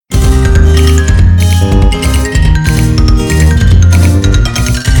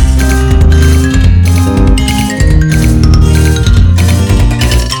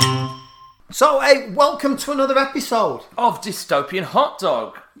welcome to another episode of Dystopian Hot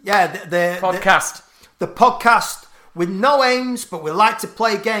Dog. Yeah, the podcast. The podcast with no aims, but we like to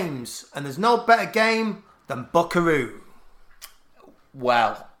play games. And there's no better game than Buckaroo.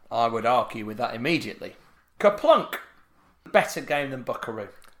 Well, I would argue with that immediately. Kerplunk. Better game than Buckaroo.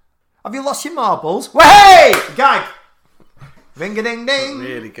 Have you lost your marbles? Hey! Gag. Ring-a-ding-ding.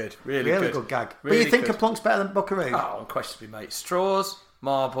 Really good. Really good gag. Really but you think good. Kerplunk's better than Buckaroo? Oh, unquestionably, mate. Straws,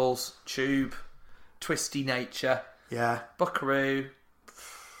 marbles, tube, twisty nature. Yeah. Buckaroo,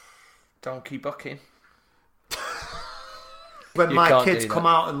 donkey bucking. When You my can't kids do come that.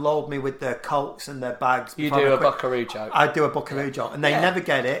 out and load me with their Cokes and their bags... You before do I a quit, Buckaroo joke. I do a Buckaroo joke. And they Yeah. never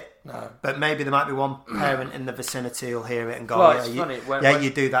get it. No. But maybe there might be one parent in the vicinity who'll hear it and go, Well, yeah, it's you, funny, when- yeah when- you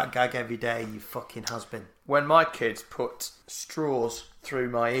do that gag every day, you fucking husband. When my kids put straws through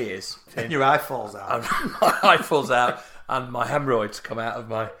my ears, And your eye falls out. and my eye falls out and my hemorrhoids come out of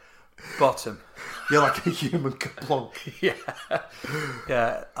my bottom. You're like a human Kerplunk.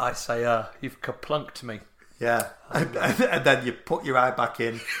 Yeah, I say, you've kaplunked me. Yeah. And then you put your eye back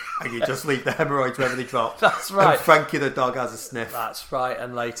in and you just leave the hemorrhoids wherever they drop. That's right. And Frankie the dog has a sniff. That's right,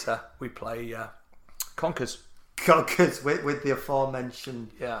 and later we play Conkers. Conkers with the aforementioned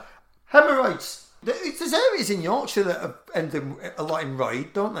Yeah. hemorrhoids. There's areas in Yorkshire that have ended a lot in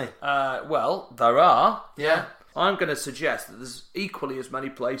roid, don't they? Well, there are. Yeah. I'm going to suggest that there's equally as many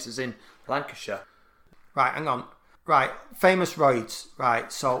places in Lancashire. Right, hang on. Right, famous roids.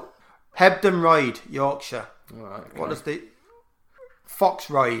 Right, so Hebden Royd, Yorkshire. Right, okay. What is the Fox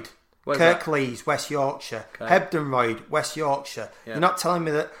Royd? Where's Kirklees, West Yorkshire. Okay. Hebden Royd, West Yorkshire. Yeah. You're not telling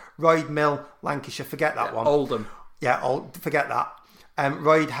me that Royd Mill, Lancashire, forget that one. Oldham. Yeah, forget that.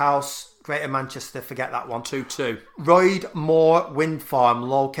 Royd House, Greater Manchester, forget that one. 2-2. Royd Moor Wind Farm,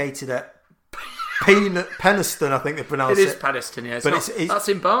 located at Penistone, I think they pronounce It it. is Penistone, yeah. But That's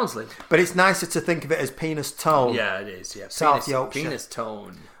in Barnsley. But it's nicer to think of it as Penis Tone. Yeah, it is, yeah. South Yorkshire. Penis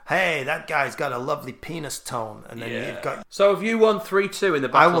tone. Hey, that guy's got a lovely penis tone. And then you've got... So have you won 3-2 in the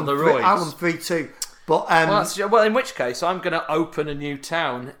Battle of the Royds? I won 3-2. But, well, in which case, I'm going to open a new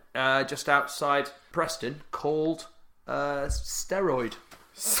town just outside Preston called Steroid.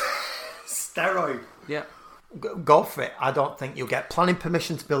 Steroid. Yeah. Go for it. I don't think you'll get planning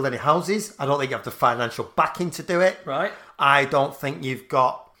permission to build any houses. I don't think you have the financial backing to do it. Right. I don't think you've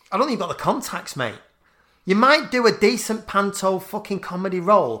got the contacts, mate. You might do a decent panto fucking comedy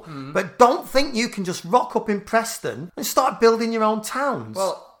role, but don't think you can just rock up in Preston and start building your own towns.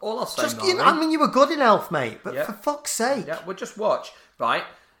 Well, all I'll say, you were good in Elf, mate, but Yeah. for fuck's sake. Yeah, well, just watch, right?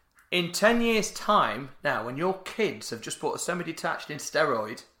 In 10 years' time, now, when your kids have just bought a semi-detached in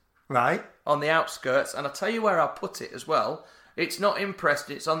Steroid Right? on the outskirts, and I'll tell you where I'll put it as well. It's not in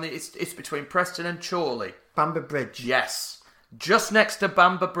Preston. It's between Preston and Chorley. Bamber Bridge. Yes, just next to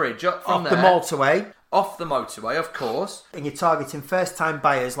Bamber Bridge. Up from Off there, the motorway. off the motorway, of course. And you're targeting first-time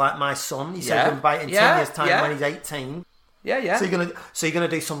buyers like my son. He said Yeah. he's going to buy it in 10 Yeah. years' time Yeah. when he's 18. Yeah. So you're gonna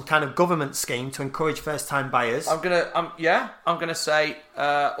do some kind of government scheme to encourage first-time buyers. I'm gonna say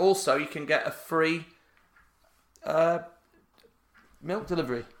also you can get a free milk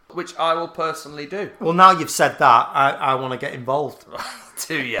delivery, which I will personally do. Well, now you've said that, I want to get involved.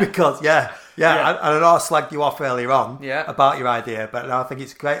 Do you? Because, yeah. I know I slagged you off earlier on Yeah. about your idea, but now I think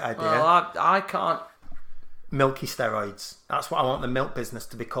it's a great idea. Well, I can't. Milky Steroids. That's what I want the milk business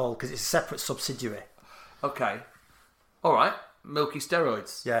to be called, because it's a separate subsidiary. Okay. All right. Milky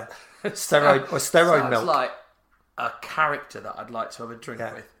steroids. Yeah. Steroid or steroid Sounds milk. like a character that I'd like to have a drink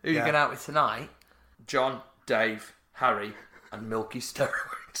Yeah. with. Who are you Yeah. going out with tonight? John, Dave, Harry, and Milky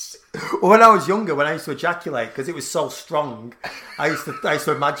steroids. Well, when I was younger, when I used to ejaculate, because it was so strong, I used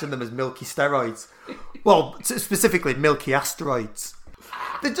to imagine them as milky steroids. Well, specifically milky asteroids.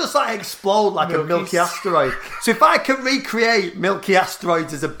 They just like explode like a milky asteroid. So if I can recreate milky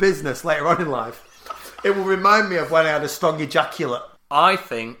asteroids as a business later on in life, it will remind me of when I had a strong ejaculate. I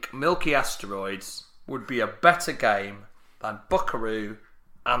think Milky Asteroids would be a better game than Buckaroo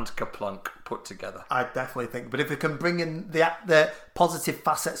and Kerplunk put together. I definitely think. But if we can bring in the positive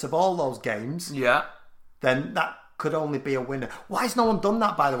facets of all those games, Yeah. then that could only be a winner. Why has no one done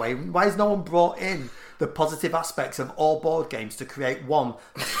that, by the way? Why has no one brought in the positive aspects of all board games to create one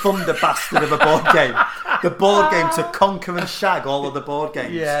thunder bastard of a board game? The board game to conquer and shag all of the board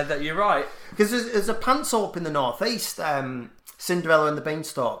games. Yeah, that you're right. Because there's a pantso up in the northeast, Cinderella and the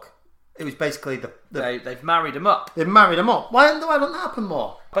Beanstalk. It was basically They've married them up. they've married them up. Why don't that happen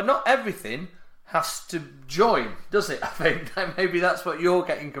more? But not everything has to join, does it? I think maybe that's what you're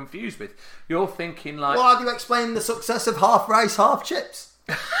getting confused with. You're thinking like... Well, how do you explain the success of half rice, half chips?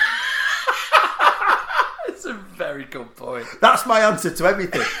 It's a very good point. That's my answer to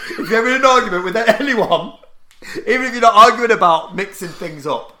everything. If you're in an argument with anyone, even if you're not arguing about mixing things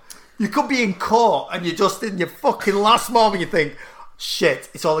up, you could be in court and you're just in your fucking last moment, you think, shit,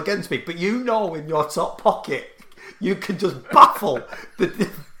 it's all against me. But you know in your top pocket, you can just baffle the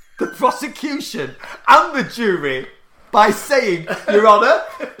prosecution and the jury by saying, Your Honour,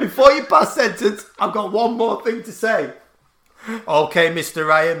 before you pass sentence, I've got one more thing to say. Okay, Mr.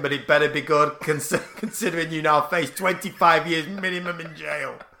 Ryan, but it better be good considering you now face 25 years minimum in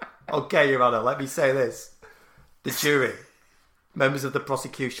jail. Okay, Your Honour, let me say this. The jury, members of the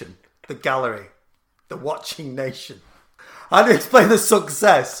prosecution, the gallery, the watching nation. I'd explain the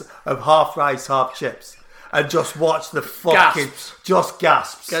success of half rice, half chips. And just watch the fucking... Gasps. Just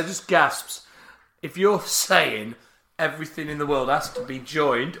gasps. Yeah, just gasps. If you're saying everything in the world has to be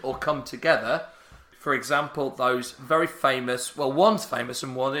joined or come together, for example, those very famous... Well, one's famous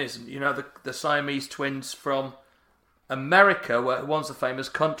and one isn't. You know, the Siamese twins from America, where one's a famous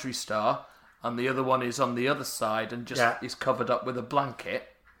country star and the other one is on the other side and just is covered up with a blanket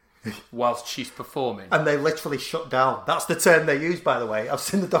whilst she's performing. And they literally shut down. That's the term they use, by the way. I've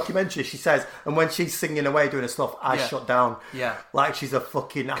seen the documentary. She says, and when she's singing away doing her stuff, I shut down. Yeah. Like she's a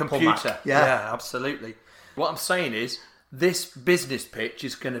fucking Apple computer. Mac. Yeah, absolutely. What I'm saying is, this business pitch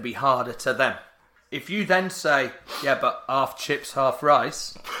is going to be harder to them. If you then say, yeah, but half chips, half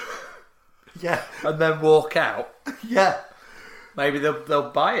rice, yeah, and then walk out, yeah, maybe they'll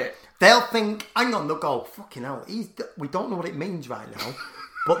buy it. They'll think, hang on, they'll go, fucking hell, we don't know what it means right now.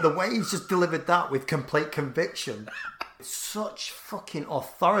 But the way he's just delivered that with complete conviction, such fucking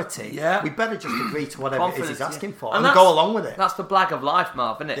authority. Yeah. We better just agree to whatever it is he's asking for and that's- go along with it. That's the blag of life,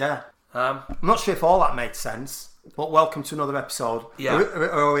 Marv, isn't it? Yeah. I'm not sure if all that made sense, but welcome to another episode. Yeah. Or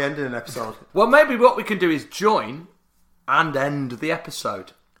are we ending an episode? Well, maybe what we can do is join and end the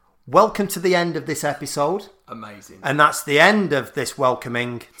episode. Welcome to the end of this episode. Amazing. And that's the end of this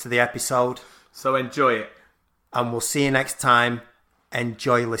welcoming to the episode. So enjoy it. And we'll see you next time.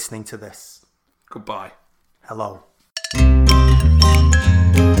 Enjoy listening to this. Goodbye. Hello.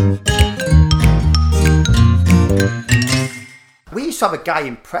 We used to have a guy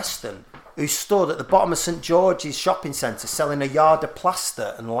in Preston who stood at the bottom of St George's shopping centre selling a yard of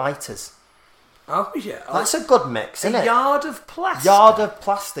plaster and lighters. Oh, yeah. That's a good mix, isn't it? A yard of plaster? Yard of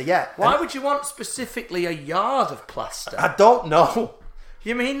plaster, yeah. Why would you want specifically a yard of plaster? I don't know.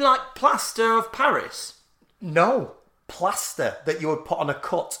 You mean like plaster of Paris? No. Plaster that you would put on a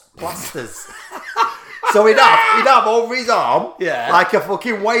cut. Plasters. So he'd have over his arm, like a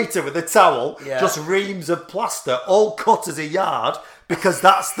fucking waiter with a towel, just reams of plaster, all cut as a yard, because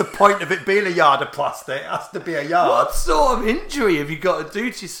that's the point of it being a yard of plaster. It has to be a yard. What sort of injury have you got to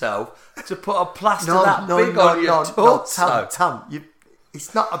do to yourself to put a plaster big on your torso? Tam,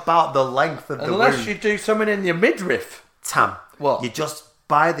 it's not about the length of the wound. Unless you do something in your midriff. Tam, what? You just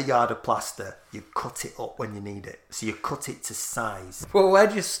buy the yard of plaster, you cut it up when you need it. So you cut it to size. Well, where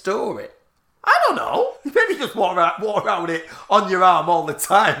do you store it? I don't know. You maybe just walk around with it on your arm all the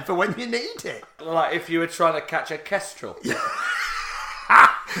time for when you need it. Like if you were trying to catch a kestrel.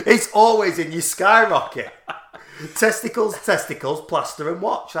 It's always in your skyrocket. Testicles, plaster and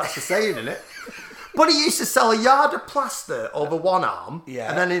watch. That's the saying, isn't it? But he used to sell a yard of plaster over one arm,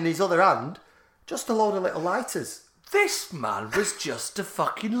 and then in his other hand, just a load of little lighters. This man was just a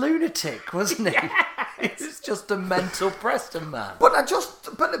fucking lunatic, wasn't he? He was just a mental Preston man. But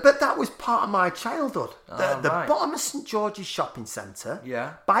that was part of my childhood. The bottom of St George's shopping centre,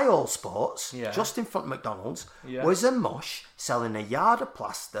 by All Sports, just in front of McDonald's, was a mush selling a yard of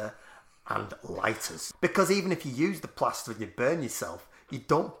plaster and lighters. Because even if you use the plaster and you burn yourself, you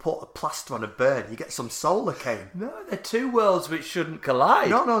don't put a plaster on a burn. You get some solar cane. No, they're two worlds which shouldn't collide.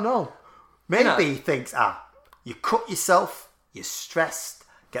 No. Maybe he thinks, you cut yourself, you're stressed,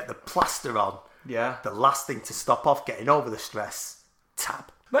 get the plaster on. Yeah. The last thing to stop off getting over the stress, tab.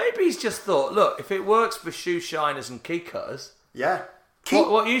 Maybe he's just thought, look, if it works for shoe shiners and key cutters... Yeah.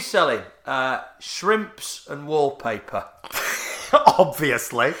 What are you selling? Shrimps and wallpaper.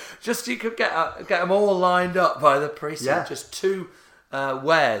 Obviously. Just you could get them all lined up by the precinct. Yeah. Just two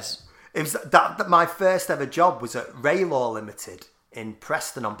wares. It was that my first ever job was at Raylaw Limited in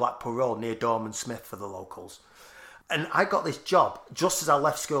Preston on Blackpool Road near Dorman Smith for the locals. And I got this job just as I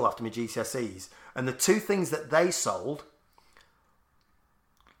left school after my GCSEs. And the two things that they sold,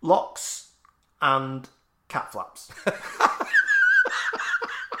 locks and cat flaps.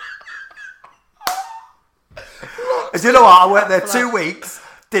 And you know what? I worked there 2 weeks,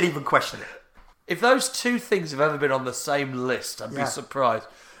 didn't even question it. If those two things have ever been on the same list, I'd be surprised.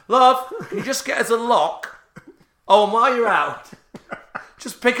 Love, can you just get us a lock? Oh, and while you're out,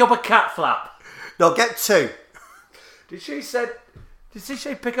 just pick up a cat flap. No, get two. Did she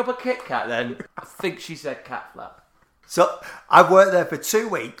say pick up a Kit Kat then? I think she said cat flap. So I worked there for 2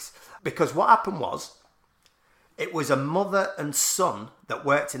 weeks because what happened was, it was a mother and son that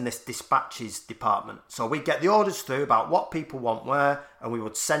worked in this dispatches department. So we'd get the orders through about what people want where, and we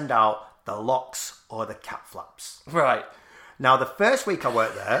would send out the locks or the cat flaps. Right. Now, the first week I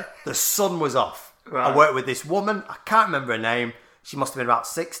worked there, the sun was off. Right. I worked with this woman. I can't remember her name. She must have been about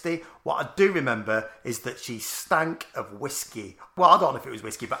 60. What I do remember is that she stank of whiskey. Well, I don't know if it was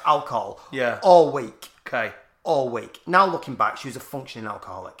whiskey, but alcohol. Yeah. All week. Okay. All week. Now looking back, she was a functioning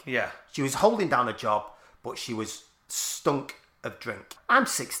alcoholic. Yeah. She was holding down a job, but she was stunk of drink. I'm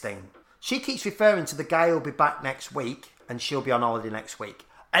 16. She keeps referring to the guy who'll be back next week, and she'll be on holiday next week.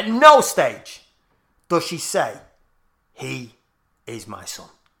 At no stage does she say, he is my son.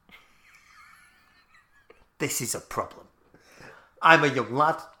 This is a problem. I'm a young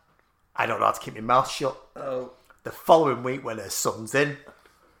lad. I don't know how to keep my mouth shut. Oh. The following week when her son's in,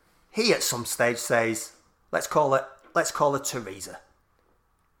 he at some stage says, let's call her Teresa.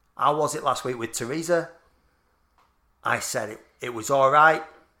 How was it last week with Teresa? I said it was all right,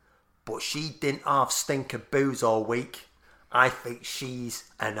 but she didn't half stink of booze all week. I think she's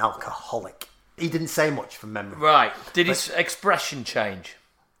an alcoholic. He didn't say much from memory. Right. Did his expression change?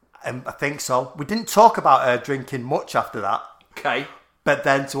 I think so. We didn't talk about her drinking much after that. Okay. But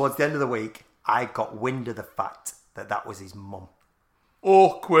then towards the end of the week, I got wind of the fact that was his mum.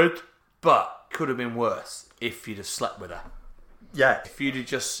 Awkward. But could have been worse if you'd have slept with her. Yeah. If you'd have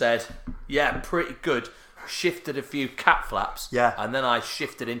just said, yeah, pretty good, shifted a few cat flaps, yeah, and then I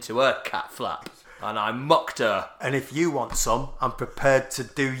shifted into her cat flap, and I mucked her. And if you want some, I'm prepared to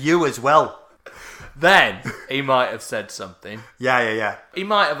do you as well. Then he might have said something. Yeah. He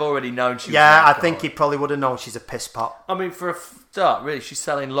might have already known she was Yeah, I think he probably would have known she's a piss pot. I mean, for a start, really, she's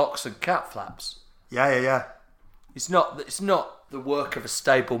selling locks and cat flaps. Yeah. It's not the work of a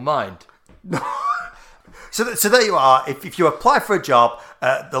stable mind. No. So there you are. If you apply for a job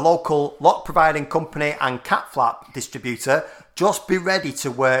at the local lock providing company and cat flap distributor, just be ready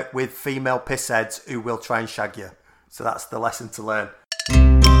to work with female pissheads who will try and shag you. So that's the lesson to learn.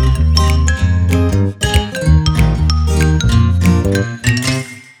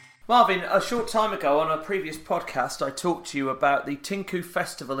 Marvin, a short time ago on a previous podcast, I talked to you about the Tinku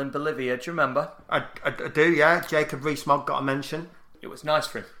Festival in Bolivia. Do you remember? I do, yeah. Jacob Rees-Mogg got a mention. It was nice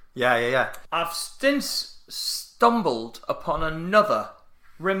for him. Yeah. I've since stumbled upon another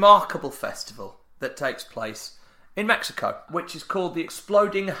remarkable festival that takes place in Mexico, which is called the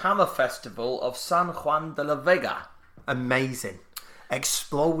Exploding Hammer Festival of San Juan de la Vega. Amazing.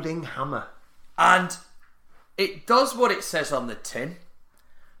 Exploding Hammer. And it does what it says on the tin.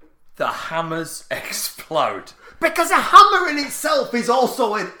 The hammers explode. Because a hammer in itself is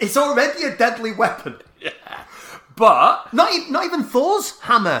it's already a deadly weapon. Yeah. But not even Thor's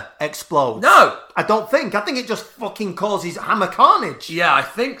hammer explodes. No. I don't think. I think it just fucking causes hammer carnage. Yeah, I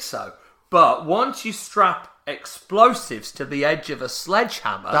think so. But once you strap explosives to the edge of a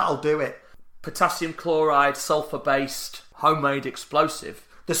sledgehammer... That'll do it. Potassium chloride, sulfur-based, homemade explosive.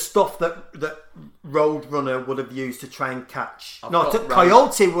 The stuff that Roadrunner would have used to try and catch...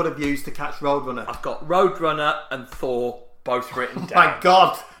 Coyote would have used to catch Roadrunner. I've got Roadrunner and Thor both written down. My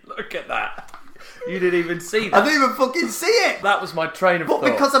God. Look at that. You didn't even see that. I didn't even fucking see it. That was my train of thought.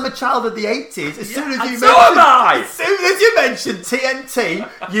 But because I'm a child of the 80s, as soon as you mention TNT,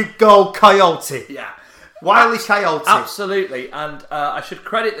 you go Coyote. Yeah. Wile E. Coyote. Absolutely. And I should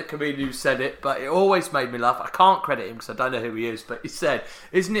credit the comedian who said it, but it always made me laugh. I can't credit him because I don't know who he is, but he said,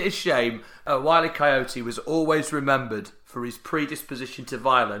 isn't it a shame Wile E. Coyote was always remembered for his predisposition to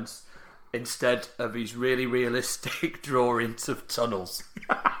violence instead of his really realistic drawings of tunnels?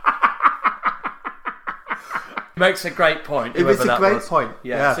 Makes a great point. It was a great point.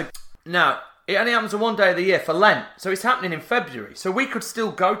 Yeah. So, now, it only happens on one day of the year for Lent, so it's happening in February. So we could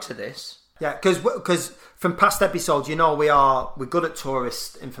still go to this. Yeah, because from past episodes, we're good at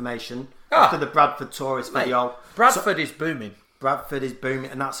tourist information. After the Bradford tourist video, Bradford is booming. Bradford is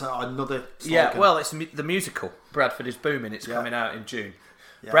booming, and that's another slogan. Yeah, well, it's the musical. Bradford is booming. It's coming out in June.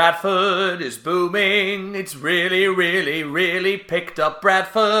 Yeah. Bradford is booming. It's really, really, really picked up.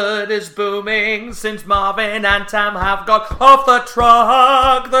 Bradford is booming since Marvin and Tam have got off the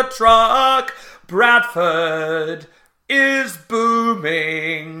truck. The truck. Bradford is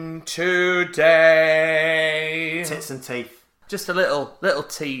booming today. Tits and teeth. Just a little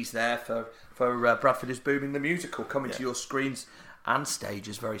tease there for Bradford is booming, the musical, coming to your screens and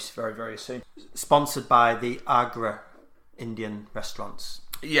stages very, very, very soon. Sponsored by the Agra Indian restaurants.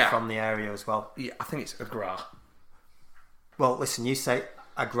 Yeah. From the area as well. Yeah, I think it's Agra. Well, listen, you say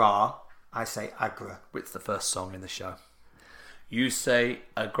Agra, I say Agra. It's the first song in the show. You say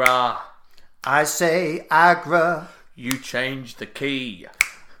Agra. I say Agra. You change the key.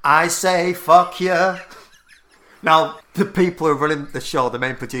 I say fuck you. Now, the people who are running the show, the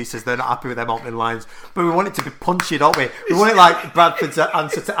main producers, they're not happy with them opening lines. But we want it to be punchy, don't we? We want it like Bradford's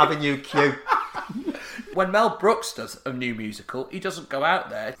answer to Avenue Q. When Mel Brooks does a new musical, he doesn't go out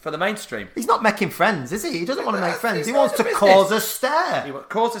there for the mainstream. He's not making friends, is he? He doesn't want to make friends. He He's wants not to the business. cause a stir. He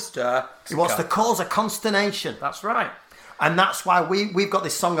cause a stir. He wants to cause a consternation. That's right. And that's why we've got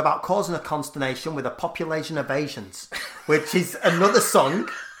this song about causing a consternation with a population of Asians, which is another song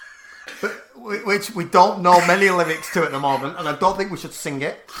which we don't know many lyrics to at the moment, and I don't think we should sing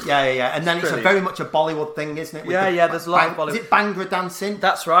it. Yeah. And then it's very much a Bollywood thing, isn't it? With There's a lot of Bollywood. Is it Bhangra dancing?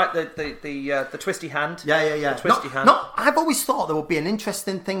 That's right. The twisty hand. Yeah. The twisty hand. I've always thought there would be an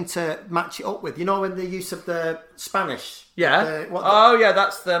interesting thing to match it up with. You know, in the use of the Spanish. Yeah.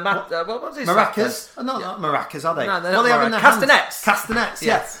 That's the what is maracas? That? No, not maracas, are they? No, they're what not they have in their castanets. Hands? Castanets,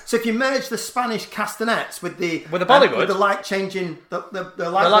 Yes. yeah. So if you merge the Spanish castanets with the Bollywood, with the light changing, the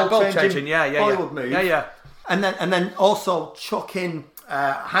light bulb changing, Bollywood move, yeah. And then also chuck in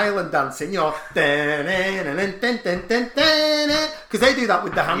Highland dancing, you know, because they do that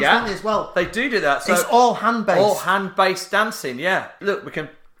with the hands, don't they, as well? They do that. So it's all hand-based. All hand-based dancing, yeah. Look, we can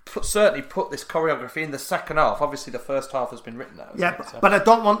certainly put this choreography in the second half. Obviously, the first half has been written out. Yeah, but I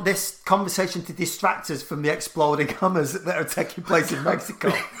don't want this conversation to distract us from the exploding hammers that are taking place in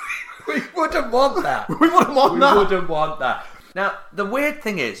Mexico. We wouldn't want that. We wouldn't want that. Now, the weird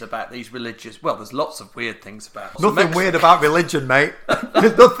thing is about these religious... Well, there's lots of weird things about... Nothing weird about religion, mate.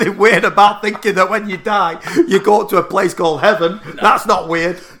 There's nothing weird about thinking that when you die, you go to a place called heaven. No. That's not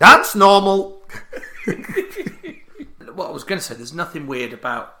weird. That's normal. What I was going to say, there's nothing weird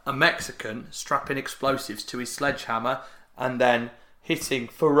about a Mexican strapping explosives to his sledgehammer and then hitting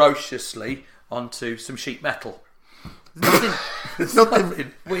ferociously onto some sheet metal. There's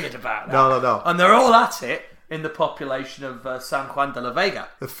nothing weird about that. No. And they're all at it in the population of San Juan de la Vega.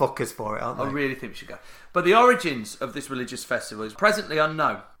 The fuckers for it, aren't they? I really think we should go. But the origins of this religious festival is presently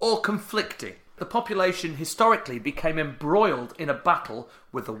unknown or conflicting. The population historically became embroiled in a battle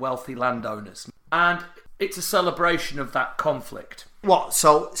with the wealthy landowners. And it's a celebration of that conflict. What?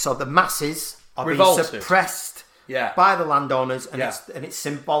 So the masses are Revolted. being suppressed by the landowners, and it's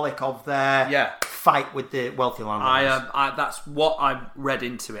symbolic of their fight with the wealthy landowners. That's what I read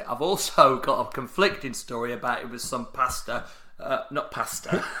into it. I've also got a conflicting story about it with some pastor,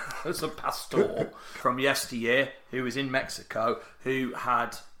 some pastor from yesteryear who was in Mexico who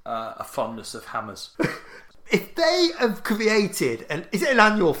had a fondness of hammers. If they have created is it an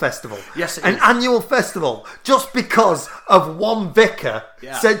annual festival? Yes, it is. An annual festival just because of one vicar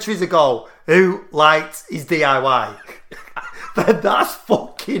centuries ago who liked his DIY. Then that's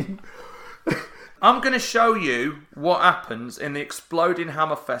fucking... I'm going to show you what happens in the Exploding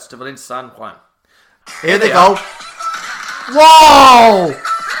Hammer Festival in San Juan. Here they go. Whoa!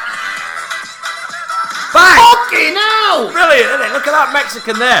 Bang! Fucking hell! Brilliant, isn't it? Look at that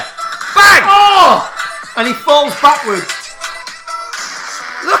Mexican there. Bang! Oh! And he falls backwards.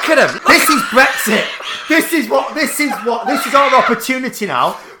 Look at him. This is Brexit. This is our opportunity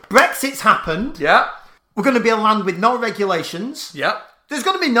now. Brexit's happened. Yeah. We're going to be a land with no regulations. Yeah. There's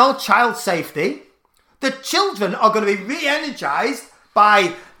going to be no child safety. The children are going to be re-energised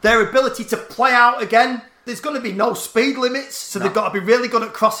by their ability to play out again. There's going to be no speed limits, so they've got to be really good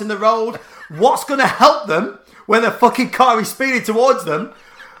at crossing the road. What's going to help them when a fucking car is speeding towards them?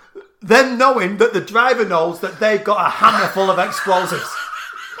 Them knowing that the driver knows that they've got a hammer full of explosives.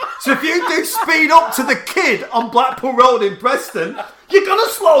 So if you do speed up to the kid on Blackpool Road in Preston, you're going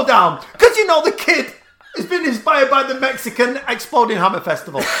to slow down. Because you know the kid has been inspired by the Mexican Exploding Hammer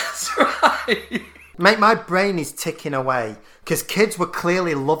Festival. That's right. Mate, my brain is ticking away. Because kids were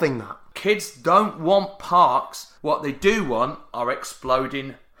clearly loving that. Kids don't want parks. What they do want are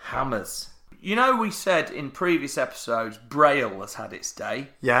exploding hammers. You know, we said in previous episodes, Braille has had its day.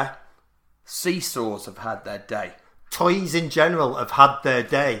 Yeah. Seesaws have had their day. Toys in general have had their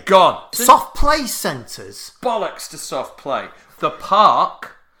day. Gone. Soft play centres. Bollocks to soft play. The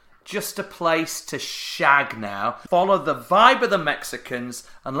park, just a place to shag now. Follow the vibe of the Mexicans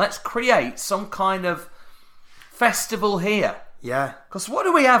and let's create some kind of festival here. Yeah. Because what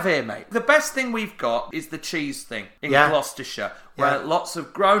do we have here, mate? The best thing we've got is the cheese thing in Gloucestershire, where lots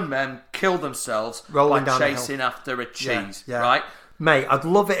of grown men kill themselves rolling by down chasing after a cheese, right? Mate, I'd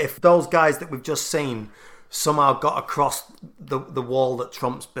love it if those guys that we've just seen somehow got across the wall that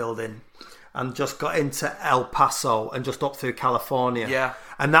Trump's building and just got into El Paso and just up through California. Yeah.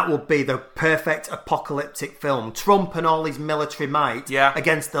 And that would be the perfect apocalyptic film. Trump and all his military might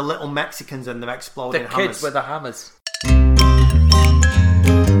against the little Mexicans and their exploding hammers. The kids with the hammers.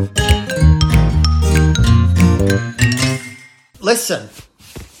 Listen,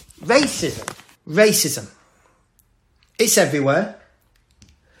 racism. It's everywhere.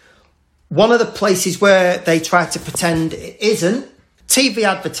 One of the places where they try to pretend it isn't, TV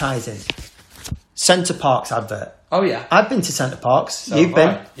advertising. Centre Parks advert. Oh, yeah. I've been to Centre Parks. So You've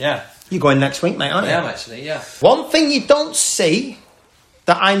been? Yeah. You're going next week, mate, aren't you? I am, actually, yeah. One thing you don't see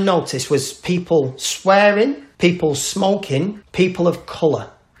that I noticed was people swearing, people smoking, people of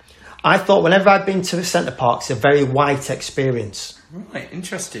colour. I thought whenever I've been to Centre Parks, it's a very white experience. Right,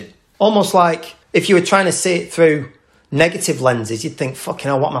 interesting. Almost like if you were trying to see it through negative lenses, you'd think, fucking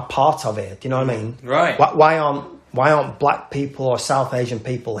hell, what am I part of here? Do you know what I mean? Right. Why aren't black people or South Asian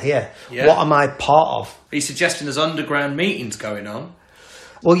people here? Yeah. What am I part of? Are you suggesting there's underground meetings going on?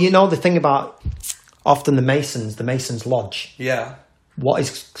 Well, you know the thing about often the Masons Lodge. Yeah. What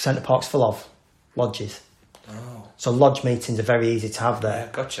is Centre Parks full of? Lodges. Oh. So lodge meetings are very easy to have there.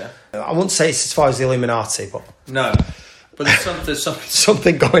 Yeah, gotcha. I wouldn't say it's as far as the Illuminati, but... No. But there's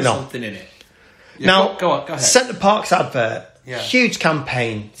something going on. Something in it. Yeah, Now, go on, go ahead. Centre Parks advert, huge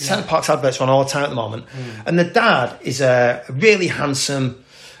campaign. Yeah. Centre Parks adverts run all the time at the moment. And the dad is a really handsome,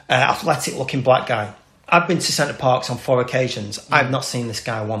 athletic-looking black guy. I've been to Centre Parks on 4 occasions. I've not seen this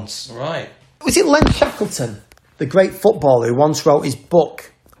guy once. Right. Was it Len Shackleton, the great footballer who once wrote his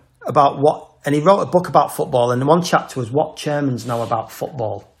book about what... And he wrote a book about football, and one chapter was what chairmans know about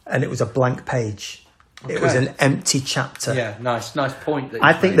football. And it was a blank page. Okay. It was an empty chapter. Yeah, nice point.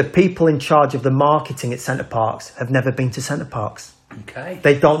 I think the people in charge of the marketing at Centre Parks have never been to Centre Parks. Okay.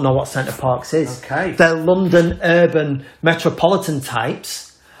 They don't know what Centre Parks is. Okay. They're London urban metropolitan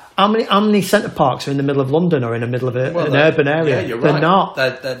types. How many Centre Parks are in the middle of London or in the middle of an urban area? Yeah, you're they're right. Not.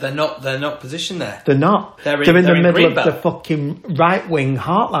 They're not positioned there. They're not. They're in the middle Greenbelt. of the fucking right-wing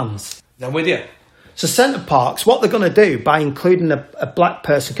heartlands. I'm with you. So Centre Parks, what they're going to do by including a black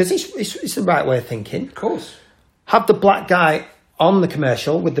person, because it's the right way of thinking. Of course. Have the black guy on the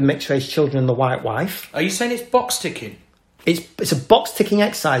commercial with the mixed-race children and the white wife. Are you saying it's box ticking? It's a box-ticking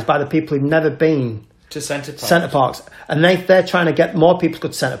exercise by the people who've never been to Centre Parks. And they're trying to get more people to go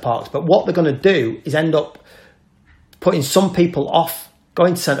to Centre Parks. But what they're going to do is end up putting some people off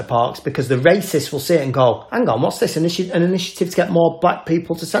going to Centre Parks because the racists will see it and go, hang on, what's this? An initiative to get more black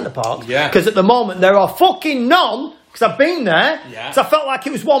people to Centre Parks? Yeah. Because at the moment there are fucking none, because I've been there. Yeah. Because I felt like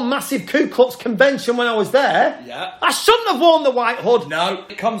it was one massive Ku Klux convention when I was there. Yeah. I shouldn't have worn the white hood. No,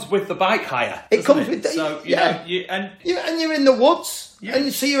 it comes with the bike hire. It comes with... So, yeah. And you're in the woods, Yeah.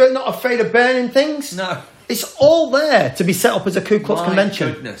 and so you're not afraid of burning things. No. It's all there to be set up as a Ku Klux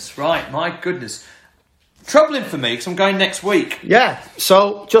convention. My goodness. Troubling for me because I'm going next week. Yeah,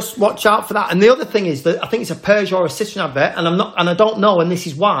 so just watch out for that. And the other thing is that I think it's a Peugeot or a Citroen advert, and I don't know, and this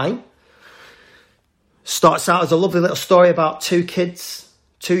is why. Starts out as a lovely little story about 2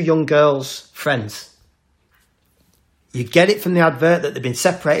 young girls, friends. You get it from the advert that they've been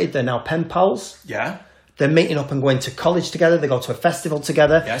separated, they're now pen pals. Yeah. They're meeting up and going to college together, they go to a festival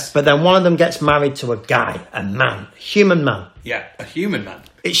together. Yes. But then one of them gets married to a guy, a man, a human man. Yeah, a human man.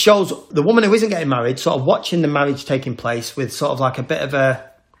 It shows the woman who isn't getting married sort of watching the marriage taking place with sort of like a bit of a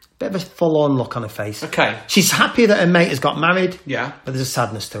full-on look on her face. Okay. She's happy that her mate has got married. Yeah. But there's a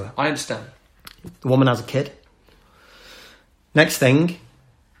sadness to her. I understand. The woman has a kid. Next thing,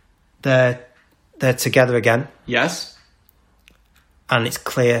 they're together again. Yes. And it's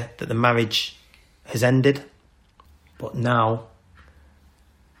clear that the marriage has ended. But now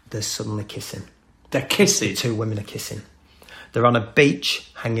they're suddenly kissing. They're kissing? The 2 women are kissing. They're on a beach,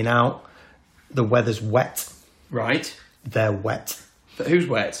 hanging out. The weather's wet. Right. They're wet. But who's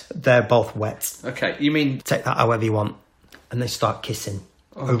wet? They're both wet. Okay, you mean... Take that however you want. And they start kissing.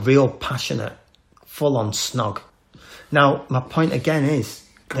 Oh. A real passionate, full-on snog. Now, my point again is,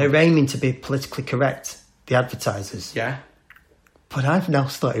 they're aiming to be politically correct, the advertisers. Yeah. But I've now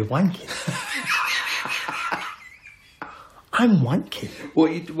started wanking. I'm wanking.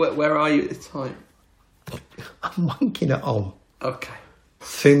 Where are you at the time? I'm wanking at home. Okay.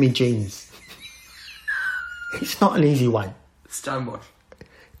 Through me jeans. It's not an easy wank. Stonewash.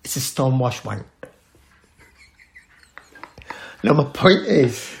 It's a stonewash wank. Now my point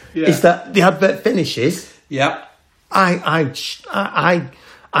is that the advert finishes. Yeah. I'm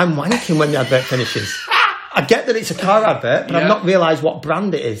wanking when the advert finishes. I get that it's a car advert, but I've not realised what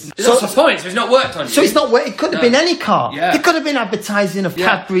brand it is. That's the point. So it's not worked on you. So it's not. It could have been any car. Yeah. It could have been advertising of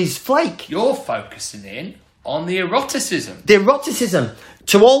Cadbury's Flake. You're focusing in on the eroticism. The eroticism.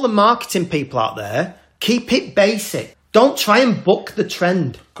 To all the marketing people out there, keep it basic. Don't try and book the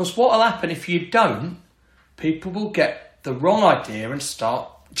trend. Because what will happen if you don't, people will get the wrong idea and start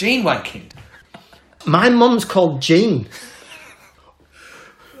gene wanking. My mum's called Jean.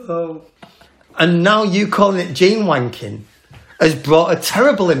 Oh. And now you calling it gene wanking has brought a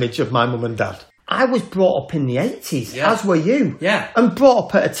terrible image of my mum and dad. I was brought up in the 80s, as were you. Yeah. And brought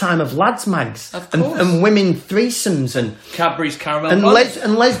up at a time of lads' mags. Of course. And women threesomes and... Cadbury's caramel And, buns.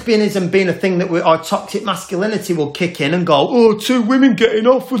 and lesbianism being a thing that our toxic masculinity will kick in and go, oh, two women getting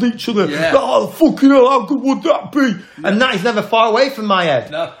off with each other. Yeah. Oh, fucking hell, how good would that be? Yeah. And that is never far away from my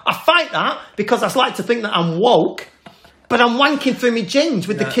head. No. I fight that because I like to think that I'm woke, but I'm wanking through my jeans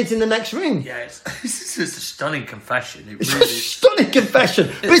with the kids in the next room. Yeah, it's a stunning confession. It It's really a stunning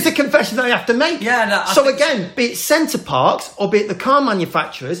confession, but it's a confession that I have to make. Yeah, no, I so think again, be it Centre Parks or be it the car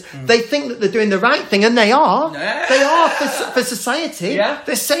manufacturers, they think that they're doing the right thing, and they are. Yeah. They are for society. Yeah.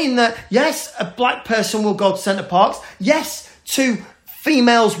 They're saying that, yes, a black person will go to Centre Parks. Yes, two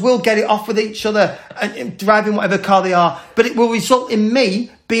females will get it off with each other and driving whatever car they are, but it will result in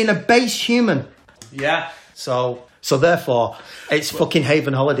me being a base human. Yeah. So therefore, it's fucking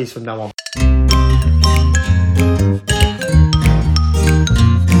Haven Holidays from now on.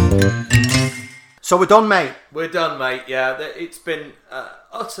 So we're done, mate. We're done, mate. Yeah, it's been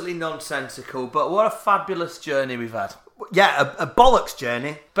utterly nonsensical, but what a fabulous journey we've had. Yeah, a bollocks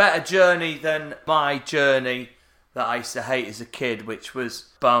journey. Better journey than my journey that I used to hate as a kid, which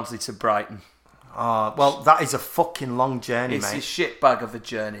was Barnsley to Brighton. Oh, well, that is a fucking long journey, It's mate. a shitbag of a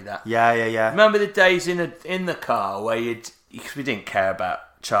journey, that. Yeah. Remember the days in the car where because we didn't care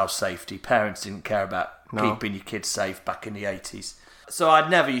about child safety. Parents didn't care about keeping your kids safe back in the 80s. So I'd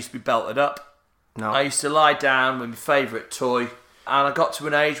never used to be belted up. No. I used to lie down with my favourite toy, and I got to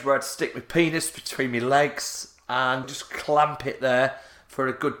an age where I'd stick my penis between my legs and just clamp it there for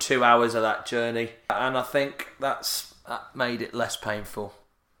a good 2 hours of that journey. And I think that made it less painful.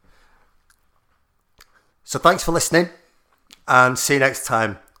 So thanks for listening, and see you next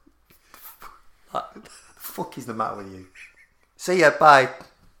time. The fuck is the matter with you? See ya, bye.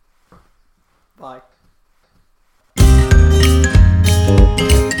 Bye.